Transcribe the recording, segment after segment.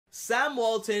Sam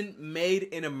Walton, made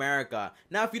in America.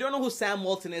 Now, if you don't know who Sam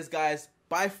Walton is, guys,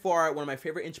 by far one of my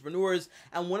favorite entrepreneurs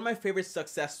and one of my favorite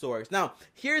success stories. Now,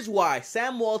 here's why.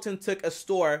 Sam Walton took a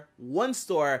store, one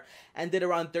store, and did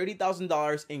around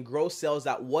 $30,000 in gross sales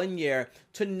that 1 year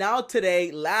to now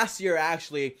today, last year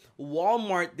actually,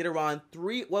 Walmart did around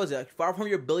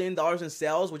 $500 billion in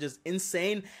sales, which is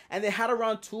insane. And they had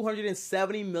around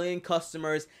 270 million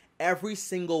customers every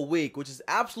single week, which is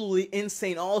absolutely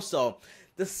insane also.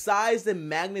 The size and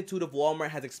magnitude of Walmart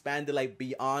has expanded like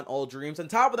beyond all dreams. On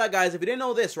top of that, guys, if you didn't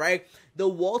know this, right, the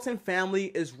Walton family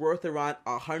is worth around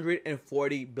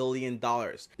 $140 billion.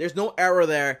 There's no error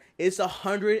there. It's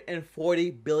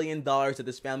 $140 billion that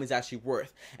this family is actually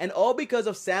worth. And all because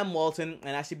of Sam Walton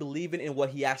and actually believing in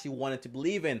what he actually wanted to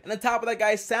believe in. And on top of that,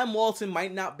 guys, Sam Walton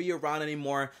might not be around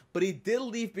anymore, but he did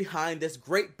leave behind this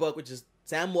great book, which is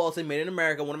Sam Walton, Made in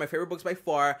America, one of my favorite books by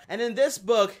far. And in this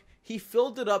book, he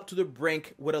filled it up to the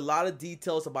brink with a lot of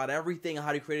details about everything and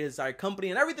how he created his entire company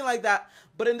and everything like that.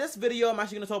 But in this video, I'm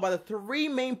actually going to talk about the three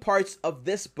main parts of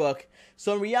this book.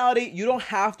 So in reality, you don't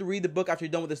have to read the book after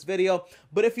you're done with this video.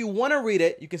 But if you want to read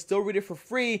it, you can still read it for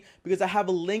free because I have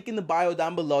a link in the bio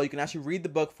down below. You can actually read the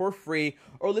book for free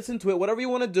or listen to it, whatever you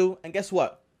want to do. And guess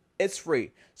what? It's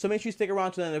free. So make sure you stick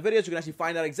around to the end of the videos. You can actually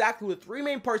find out exactly what the three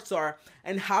main parts are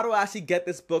and how to actually get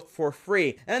this book for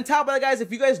free. And on top of that, guys,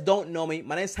 if you guys don't know me,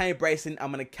 my name is TommyBryson.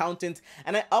 I'm an accountant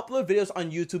and I upload videos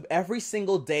on YouTube every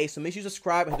single day. So make sure you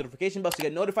subscribe and hit the notification bell to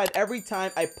get notified every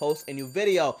time I post a new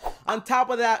video. On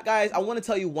top of that, guys, I want to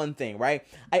tell you one thing, right?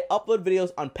 I upload videos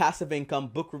on passive income,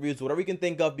 book reviews, whatever you can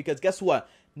think of, because guess what?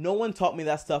 No one taught me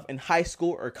that stuff in high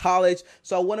school or college,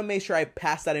 so I want to make sure I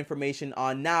pass that information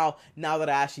on now that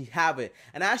I actually have it.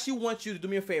 And I actually want you to do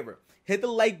me a favor. Hit the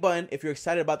like button if you're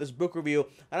excited about this book review.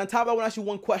 And on top of that, I want to ask you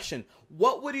one question.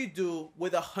 What would you do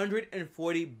with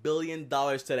 $140 billion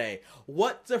today?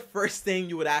 What's the first thing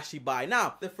you would actually buy?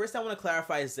 Now, the first thing I want to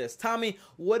clarify is this. Tommy,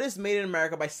 what is Made in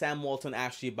America by Sam Walton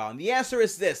actually about? And the answer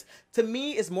is this. To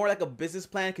me, it's more like a business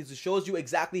plan because it shows you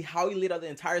exactly how he laid out the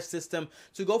entire system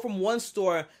to go from one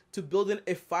store to building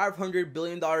a $500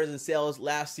 billion in sales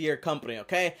last year company,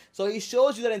 okay? So he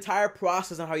shows you that entire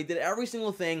process and how he did every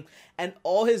single thing and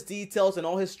all his details and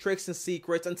all his tricks and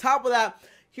secrets. On top of that,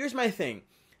 here's my thing.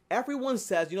 Everyone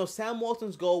says, you know, Sam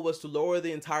Walton's goal was to lower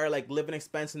the entire living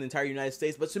expense in the entire United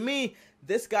States. But to me,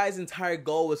 this guy's entire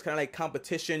goal was kind of like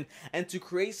competition and to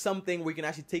create something where you can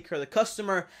actually take care of the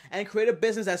customer and create a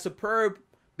business that's superb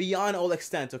beyond all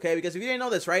extent, okay? Because if you didn't know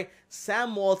this, right,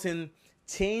 Sam Walton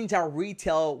changed how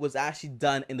retail was actually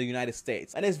done in the United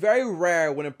States. And it's very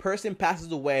rare when a person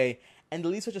passes away and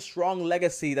leaves such a strong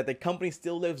legacy that the company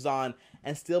still lives on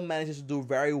and still manages to do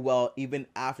very well even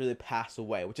after they pass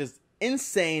away, which is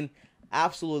insane,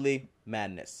 absolutely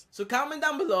madness. So comment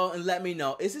down below and let me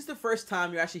know, is this the first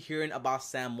time you're actually hearing about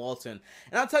Sam Walton?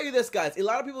 And I'll tell you this, guys, a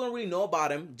lot of people don't really know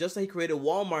about him, just that he created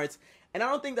Walmart. And I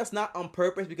don't think that's not on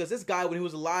purpose because this guy, when he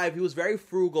was alive, he was very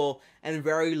frugal and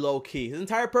very low key. His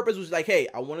entire purpose was like, hey,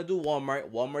 I want to do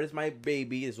Walmart. Walmart is my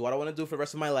baby. This is what I want to do for the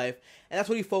rest of my life. And that's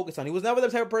what he focused on. He was never the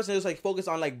type of person who just focused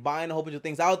on buying a whole bunch of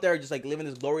things out there, just living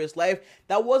this glorious life.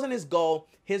 That wasn't his goal.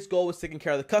 His goal was taking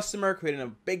care of the customer, creating a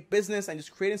big business, and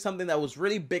just creating something that was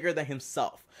really bigger than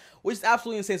himself, which is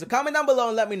absolutely insane. So comment down below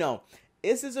and let me know,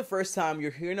 is this the first time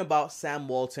you're hearing about Sam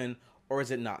Walton, or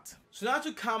is it not? So now that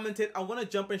you commented, I want to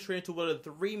jump in straight into one of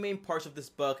the three main parts of this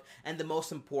book and the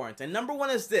most important. And number one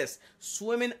is this,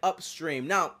 swimming upstream.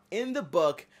 Now, in the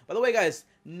book, by the way, guys,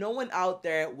 no one out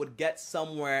there would get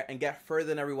somewhere and get further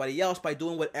than everybody else by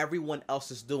doing what everyone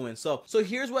else is doing. So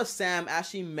here's what Sam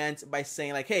actually meant by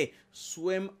saying hey,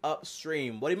 swim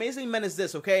upstream. What he basically meant is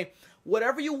this, okay?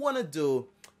 Whatever you want to do,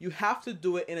 you have to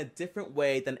do it in a different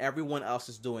way than everyone else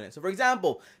is doing it. So for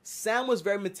example, Sam was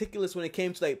very meticulous when it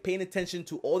came to paying attention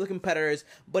to all the competitors,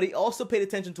 but he also paid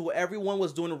attention to what everyone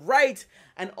was doing right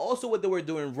and also what they were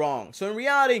doing wrong. So in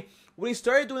reality, when he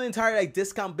started doing the entire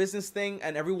discount business thing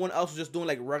and everyone else was just doing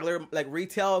regular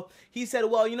retail, he said,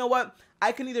 well, you know what?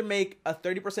 I can either make a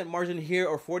 30% margin here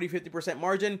or 40-50%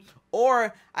 margin,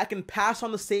 or I can pass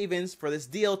on the savings for this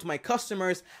deal to my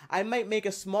customers. I might make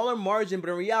a smaller margin,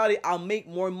 but in reality, I'll make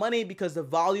more money because the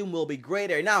volume will be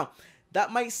greater. Now,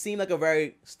 that might seem like a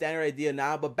very standard idea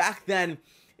now, but back then,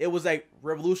 it was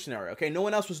revolutionary, okay? No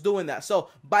one else was doing that. So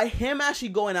by him actually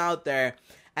going out there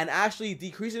and actually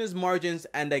decreasing his margins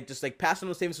and just passing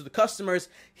those savings to the customers,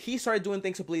 he started doing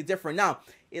things completely different. Now,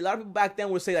 a lot of people back then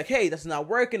would say hey, that's not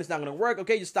working, it's not going to work,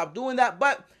 okay, just stop doing that.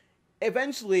 But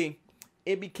eventually,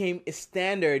 it became a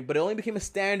standard, but it only became a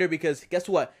standard because guess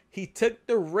what? He took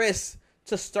the risk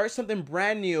to start something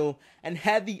brand new and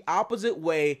head the opposite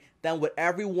way than what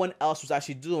everyone else was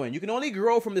actually doing. You can only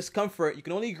grow from discomfort. You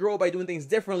can only grow by doing things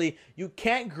differently. You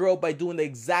can't grow by doing the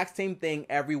exact same thing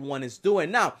everyone is doing.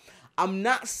 Now, I'm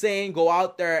not saying go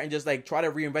out there and just like try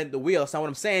to reinvent the wheel. That's not what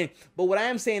I'm saying. But what I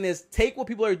am saying is take what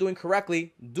people are doing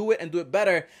correctly, do it and do it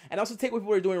better. And also take what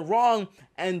people are doing wrong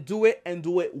and do it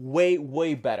way,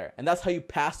 way better. And that's how you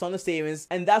pass on the savings.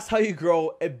 And that's how you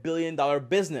grow a billion-dollar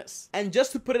business. And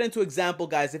just to put it into example,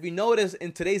 guys, if you notice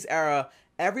in today's era,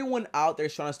 everyone out there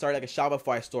is trying to start like a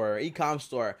Shopify store or e-com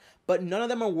store, but none of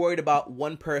them are worried about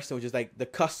one person, which is like the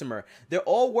customer. They're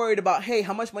all worried about, hey,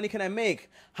 how much money can I make?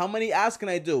 How many ads can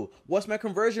I do? What's my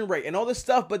conversion rate? And all this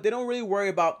stuff, but they don't really worry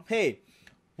about, hey,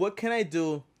 what can I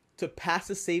do to pass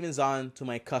the savings on to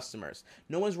my customers?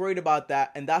 No one's worried about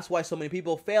that, and that's why so many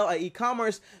people fail at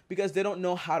e-commerce, because they don't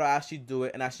know how to actually do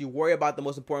it and actually worry about the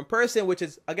most important person, which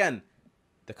is, again,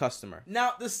 the customer.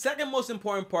 Now, the second most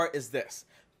important part is this: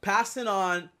 passing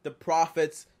on the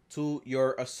profits to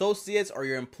your associates or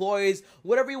your employees,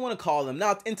 whatever you want to call them.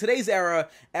 Now, in today's era,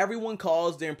 everyone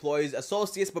calls their employees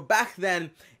associates, but back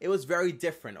then, it was very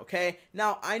different, okay?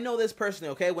 Now, I know this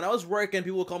personally, okay? When I was working,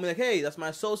 people would call me like, hey, that's my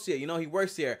associate, you know, he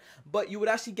works here. But you would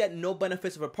actually get no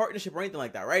benefits of a partnership or anything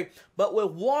like that, right? But with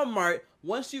Walmart,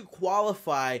 once you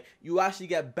qualify, you actually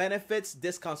get benefits,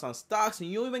 discounts on stocks, and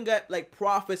you even get like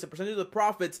profits, a percentage of the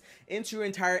profits into your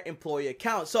entire employee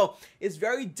account. So it's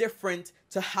very different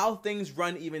to how things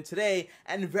run even today,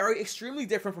 and very extremely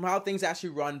different from how things actually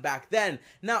run back then.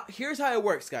 Now, here's how it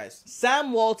works, guys.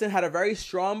 Sam Walton had a very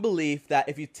strong belief that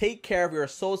if you take care of your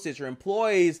associates, your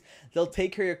employees, they'll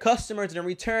take care of your customers, and in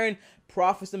return,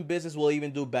 profits and business will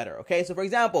even do better, okay? So for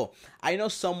example, I know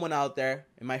someone out there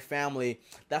in my family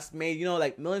that's made, you know,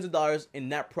 like millions of dollars in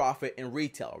net profit in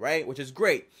retail, right? Which is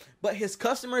great. But his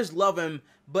customers love him,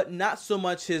 but not so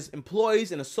much his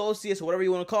employees and associates, or whatever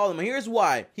you want to call them. And here's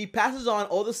why. He passes on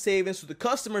all the savings to the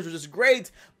customers, which is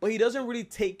great, but he doesn't really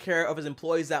take care of his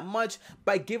employees that much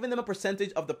by giving them a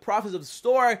percentage of the profits of the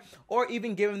store, or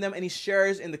even giving them any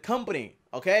shares in the company,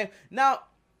 okay? Now,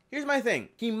 here's my thing.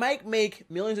 He might make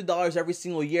millions of dollars every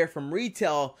single year from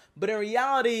retail, but in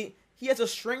reality, he has a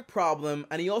shrink problem,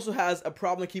 and he also has a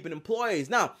problem keeping employees.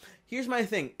 Now, here's my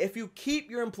thing. If you keep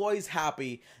your employees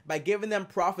happy by giving them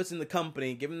profits in the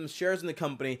company, giving them shares in the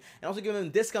company, and also giving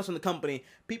them discounts in the company,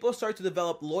 people start to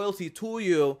develop loyalty to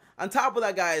you. On top of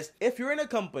that, guys, if you're in a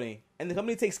company and the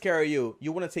company takes care of you,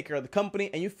 you want to take care of the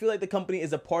company, and you feel like the company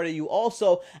is a part of you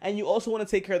also, and you also want to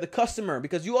take care of the customer,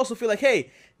 because you also feel like, hey,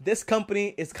 this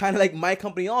company is kind of like my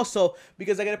company also,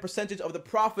 because I get a percentage of the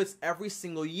profits every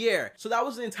single year. So that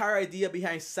was the entire idea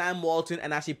behind Sam Walton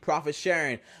and actually profit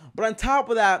sharing. But on top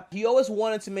of that, he always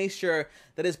wanted to make sure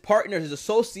that his partners, his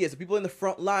associates, the people in the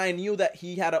front line knew that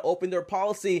he had an open door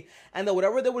policy, and that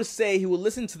whatever they would say, he would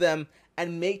listen to them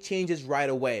and make changes right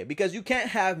away. Because you can't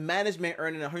have management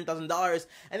earning $100,000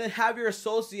 and then have your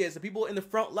associates, the people in the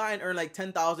front line, earn like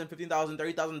 $10,000, $15,000,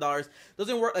 $30,000.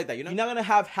 Doesn't work like that. You're not gonna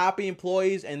have happy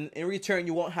employees, and in return,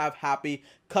 you won't have happy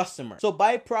customers. So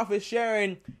by profit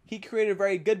sharing, he created a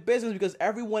very good business, because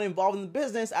everyone involved in the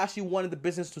business actually wanted the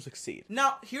business to succeed.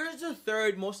 Now, here's the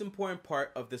third most important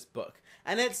part of this book,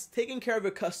 and it's taking care of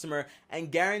your customer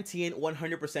and guaranteeing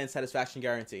 100% satisfaction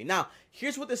guarantee. Now,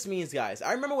 here's what this means, guys.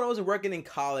 I remember when I was working in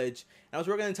college, and I was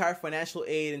working in entire financial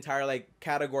aid, entire like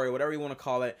category, whatever you want to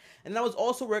call it, and I was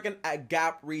also working at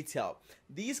Gap Retail.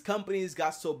 These companies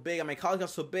got so big, and my college got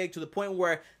so big to the point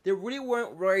where they really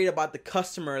weren't worried about the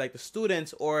customer, like the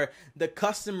students or the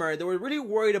customer. They were really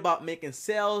worried about making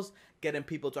sales, getting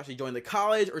people to actually join the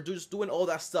college, or just doing all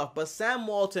that stuff. But Sam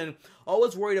Walton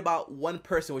always worried about one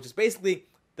person, which is basically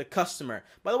the customer.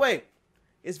 By the way,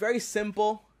 it's very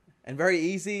simple and very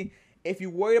easy. If you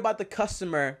worry about the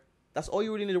customer, that's all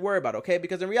you really need to worry about, okay?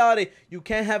 Because in reality, you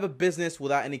can't have a business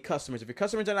without any customers. If your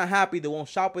customers are not happy, they won't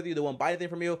shop with you, they won't buy anything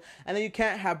from you, and then you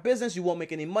can't have business, you won't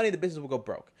make any money, the business will go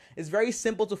broke. It's very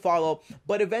simple to follow,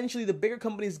 but eventually the bigger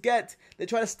companies they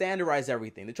try to standardize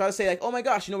everything. They try to say like, oh my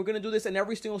gosh, you know, we're going to do this in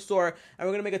every single store, and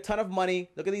we're going to make a ton of money.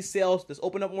 Look at these sales. Let's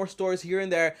open up more stores here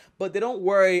and there, but they don't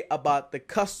worry about the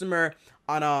customer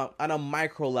on a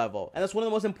micro level. And that's one of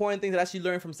the most important things that I actually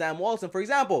learned from Sam Walton. For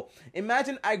example,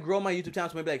 imagine I grow my YouTube channel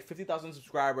to maybe like 50,000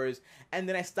 subscribers, and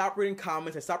then I stop reading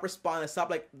comments, I stop responding, I stop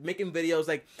like making videos.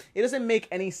 Like, it doesn't make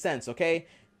any sense, okay?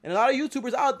 And a lot of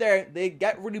YouTubers out there, they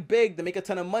get really big, they make a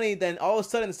ton of money, then all of a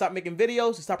sudden they stop making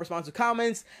videos, they stop responding to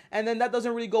comments, and then that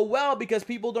doesn't really go well, because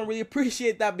people don't really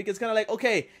appreciate that, because it's kind of like,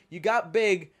 okay, you got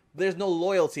big, but there's no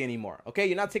loyalty anymore, okay?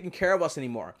 You're not taking care of us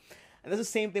anymore. And that's the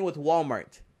same thing with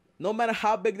Walmart. no matter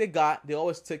how big they got, they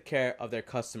always took care of their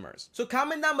customers. So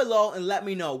comment down below and let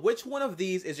me know which one of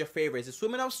these is your favorite. Is it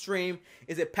swimming upstream?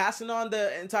 Is it passing on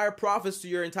the entire profits to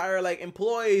your entire like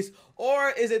employees?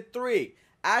 Or is it 3?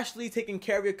 Actually taking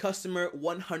care of your customer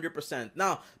 100%.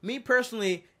 Now, me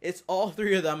personally, it's all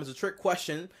 3 of them. It's a trick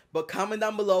question, but comment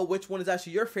down below which one is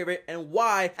actually your favorite and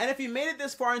why. And if you made it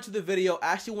this far into the video,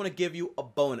 I actually want to give you a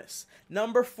bonus.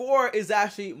 Number 4 is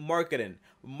actually marketing.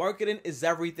 Marketing is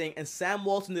everything, and Sam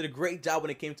Walton did a great job when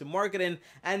it came to marketing.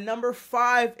 And number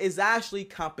 5 is actually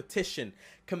competition.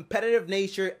 Competitive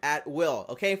nature at will.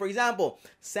 Okay, for example,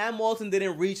 Sam Walton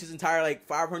didn't reach his entire like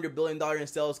 $500 billion in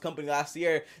sales company last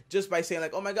year just by saying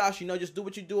like, oh my gosh, you know, just do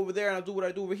what you do over there and I'll do what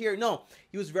I do over here. No,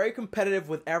 he was very competitive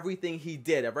with everything he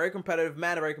did. A very competitive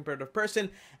man, a very competitive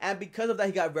person, and because of that,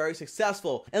 he got very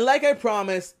successful. And like I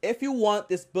promised, if you want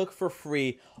this book for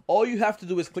free, all you have to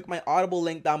do is click my Audible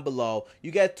link down below.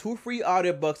 You get 2 free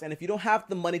audiobooks, and if you don't have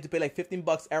the money to pay like 15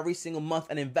 bucks every single month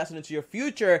and invest it into your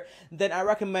future, then I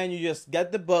recommend you just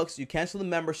get the books, you cancel the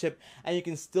membership, and you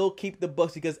can still keep the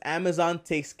books because Amazon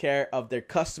takes care of their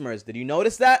customers. Did you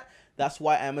notice that? That's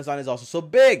why Amazon is also so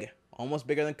big. Almost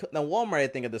bigger than Walmart, I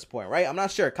think, at this point, right? I'm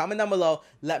not sure. Comment down below.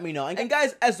 Let me know. And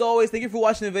guys, as always, thank you for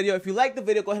watching the video. If you like the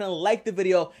video, go ahead and like the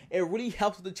video. It really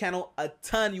helps with the channel a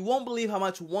ton. You won't believe how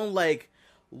much one like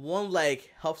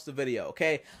helps the video,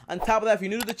 okay? On top of that, if you're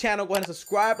new to the channel, go ahead and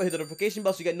subscribe and hit the notification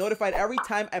bell so you get notified every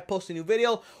time I post a new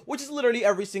video, which is literally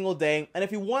every single day. And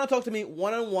if you want to talk to me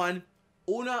one-on-one,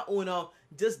 uno a uno,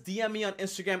 just DM me on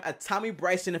Instagram at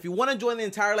TommyBryson. If you want to join the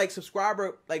entire like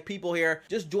subscriber like people here,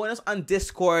 just join us on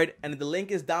Discord, and the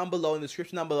link is down below in the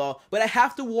description down below. But I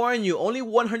have to warn you, only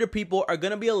 100 people are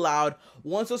gonna be allowed.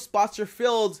 Once those spots are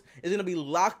filled, it's gonna be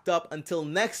locked up until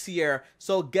next year.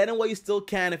 So get in while you still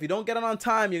can. If you don't get in on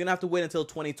time, you're gonna have to wait until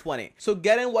 2020. So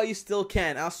get in while you still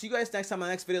can. I'll see you guys next time on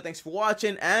the next video. Thanks for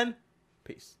watching, and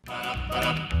peace.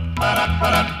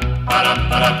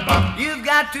 You've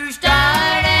got to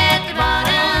start at the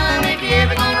bottom if you're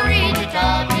ever gonna reach the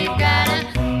top. You've gotta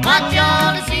watch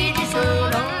all the seeds you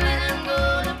sow.